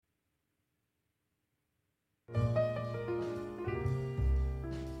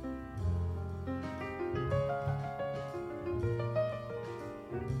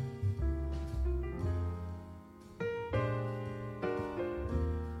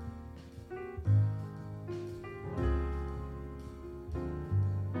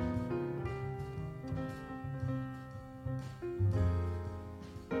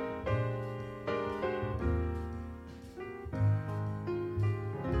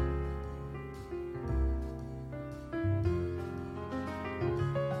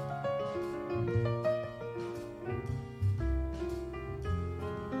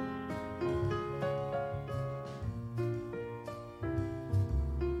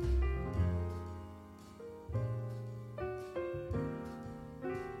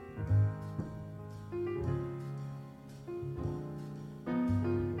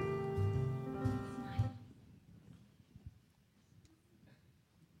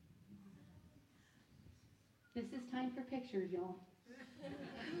This is time for pictures, y'all.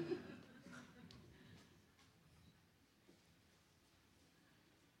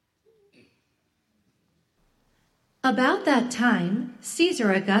 About that time,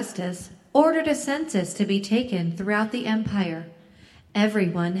 Caesar Augustus ordered a census to be taken throughout the empire.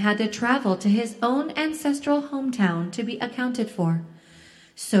 Everyone had to travel to his own ancestral hometown to be accounted for.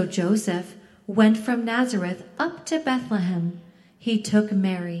 So Joseph went from Nazareth up to Bethlehem. He took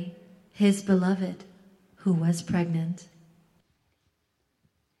Mary, his beloved, who was pregnant.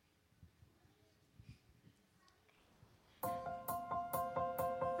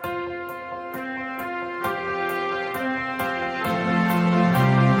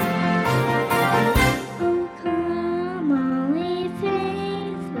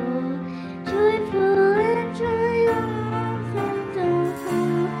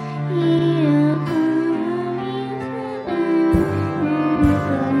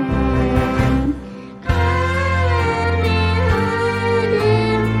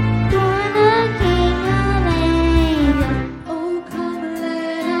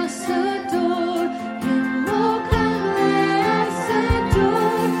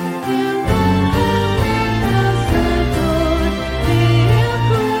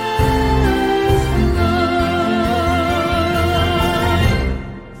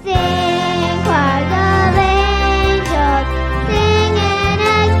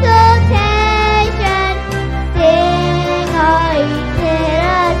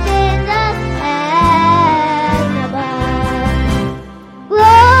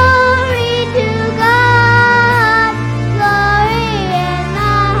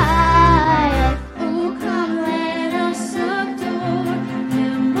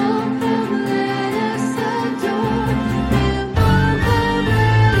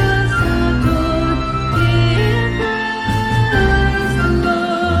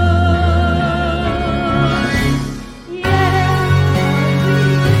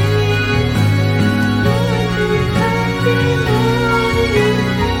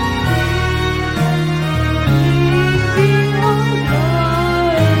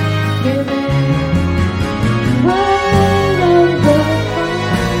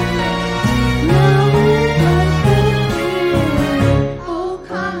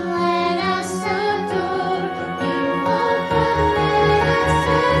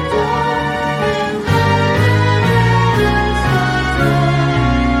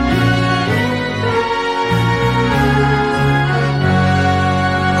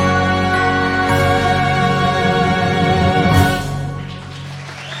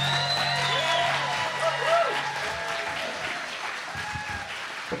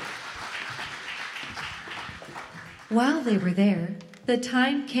 While they were there, the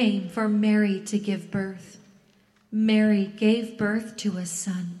time came for Mary to give birth. Mary gave birth to a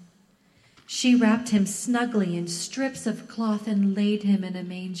son. She wrapped him snugly in strips of cloth and laid him in a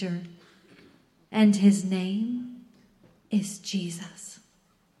manger. And his name is Jesus.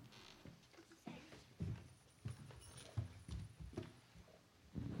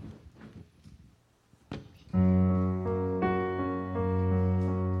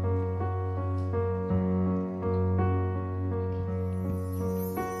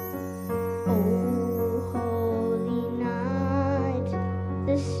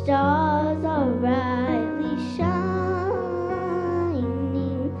 Stars are brightly shining.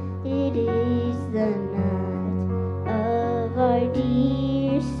 It is the night of our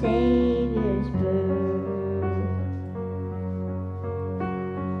dear Savior's birth.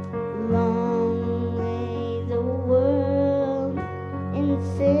 Long lay the world in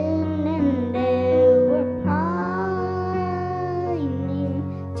sin and error pining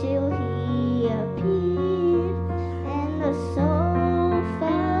till He appeared, and the soul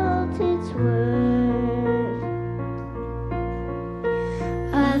its worth.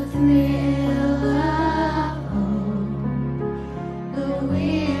 A thrill of hope, the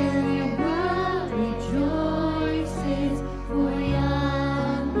weary world rejoices, for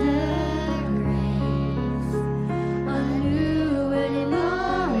yonder grace, a new and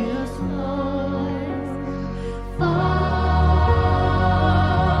glorious voice. Fall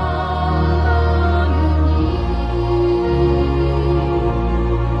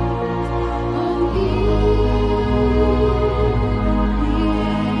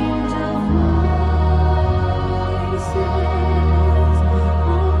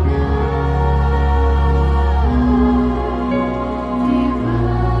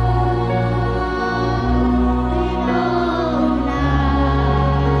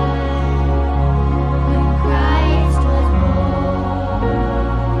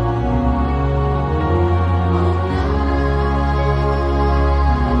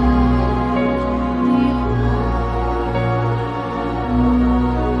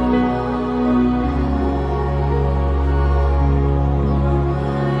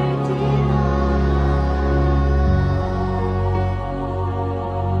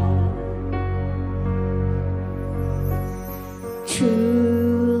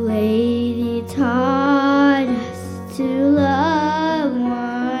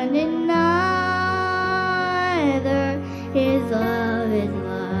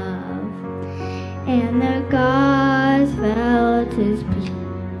his peace.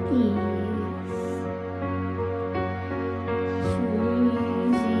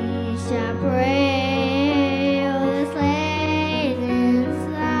 Trees shall pray, all the slaves and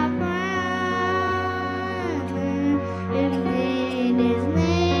stop running, and in his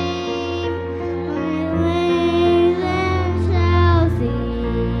name, my ways shall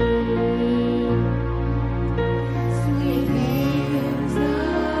sing. Sweet hymns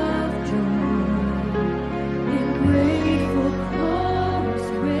of joy in grateful chorus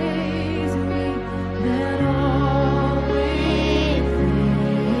praise we, that all within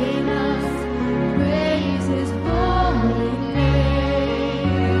us praise his holy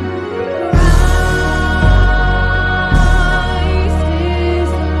name. Christ is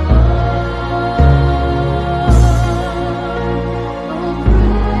the Lord. Oh,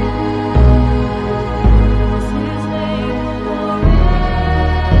 praise his name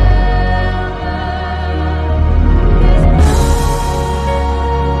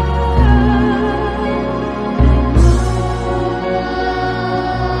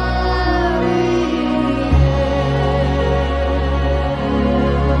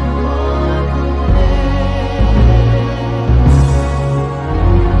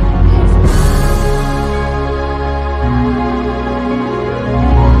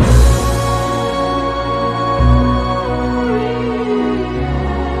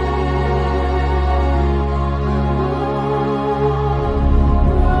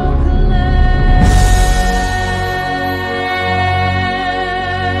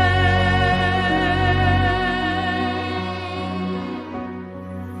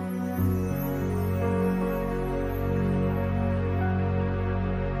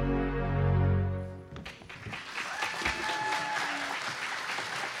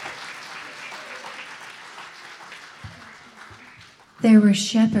There were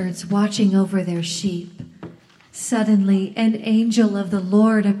shepherds watching over their sheep. Suddenly, an angel of the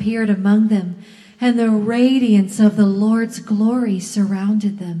Lord appeared among them, and the radiance of the Lord's glory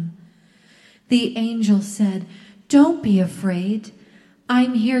surrounded them. The angel said, "Don't be afraid.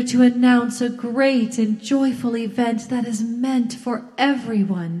 I'm here to announce a great and joyful event that is meant for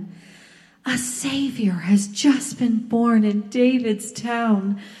everyone. A Savior has just been born in David's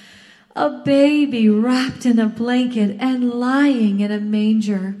town. A baby wrapped in a blanket and lying in a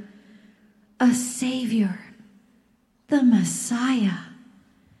manger. A Savior, the Messiah."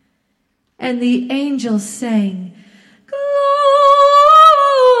 And the angel sang,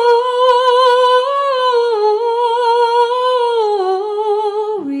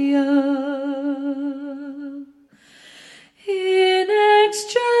 "Gloria in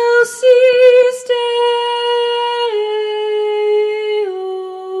excelsis Deo.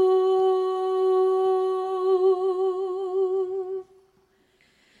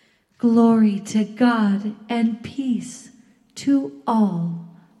 Glory to God and peace to all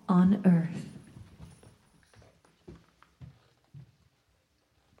on earth."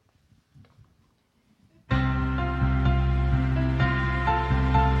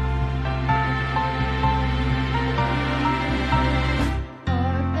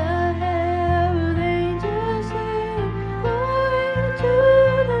 Hark the herald angels sing, glory to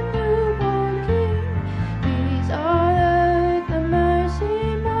the newborn King. Peace on earth, the mercy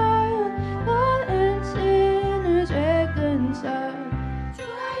mild, God and sinners reconciled.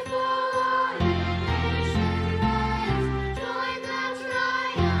 Joyful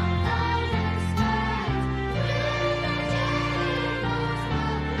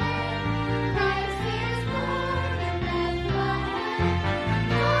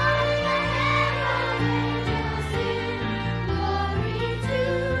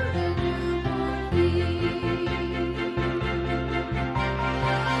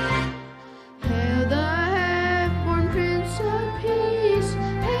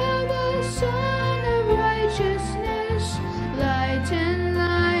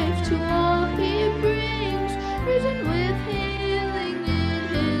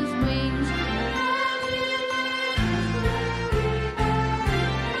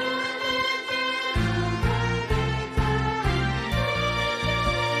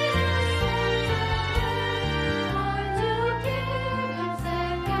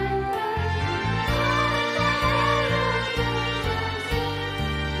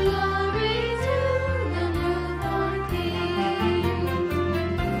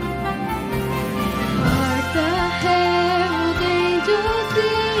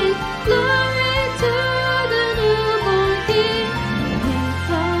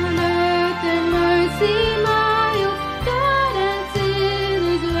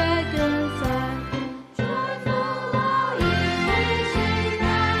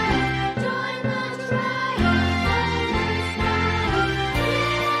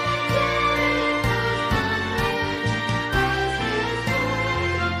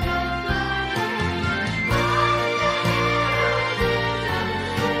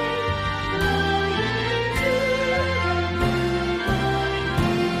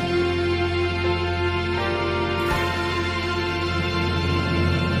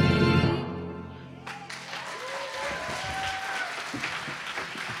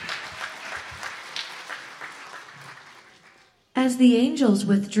As the angels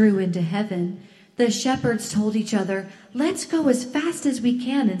withdrew into heaven, the shepherds told each other, "Let's go as fast as we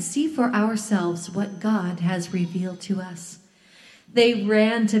can and see for ourselves what God has revealed to us." They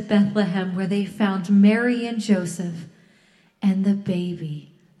ran to Bethlehem, where they found Mary and Joseph and the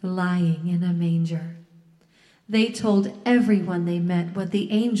baby lying in a manger. They told everyone they met what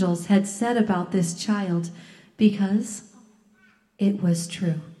the angels had said about this child, because it was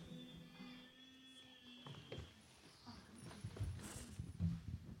true.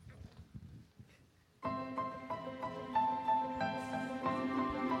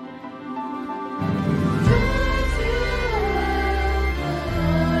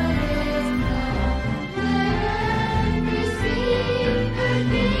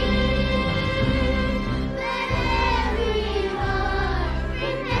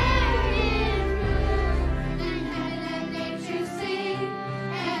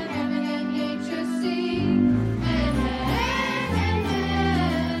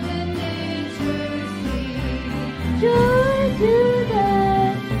 Joy to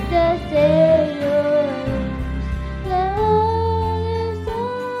the sailors, let all their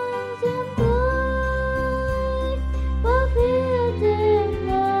songs employ. Fulfilled in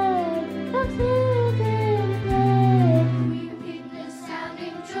love, fulfilled in love. We keep the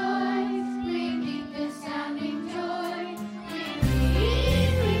sounding joy, we keep the sounding joy. We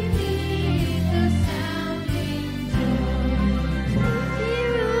keep the sounding joy. He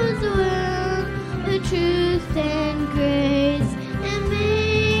rules the world with truth and grace, and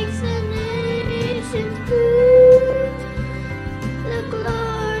makes the nations prove the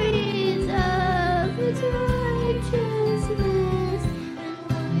glories of His righteousness.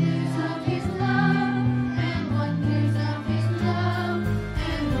 Wonders of His love, and wonders of His love,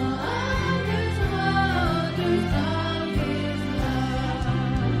 and wonders of His love.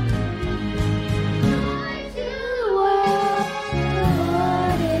 Joy to the world, the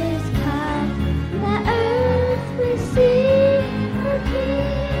Lord is come. Let earth receive her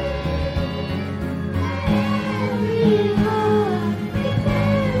King. Every heart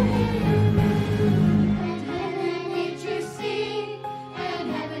prepare Him. And heaven and nature sing, and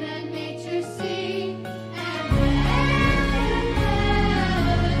heaven and nature sing, and heaven and nature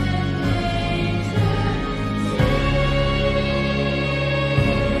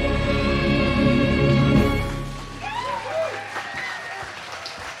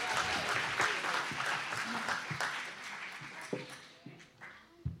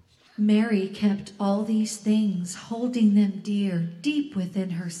Mary kept all these things, holding them dear, deep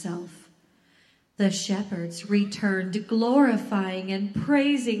within herself. The shepherds returned, glorifying and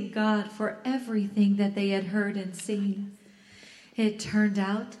praising God for everything that they had heard and seen. It turned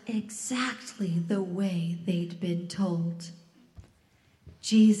out exactly the way they'd been told.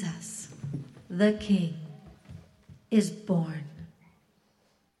 Jesus, the King, is born.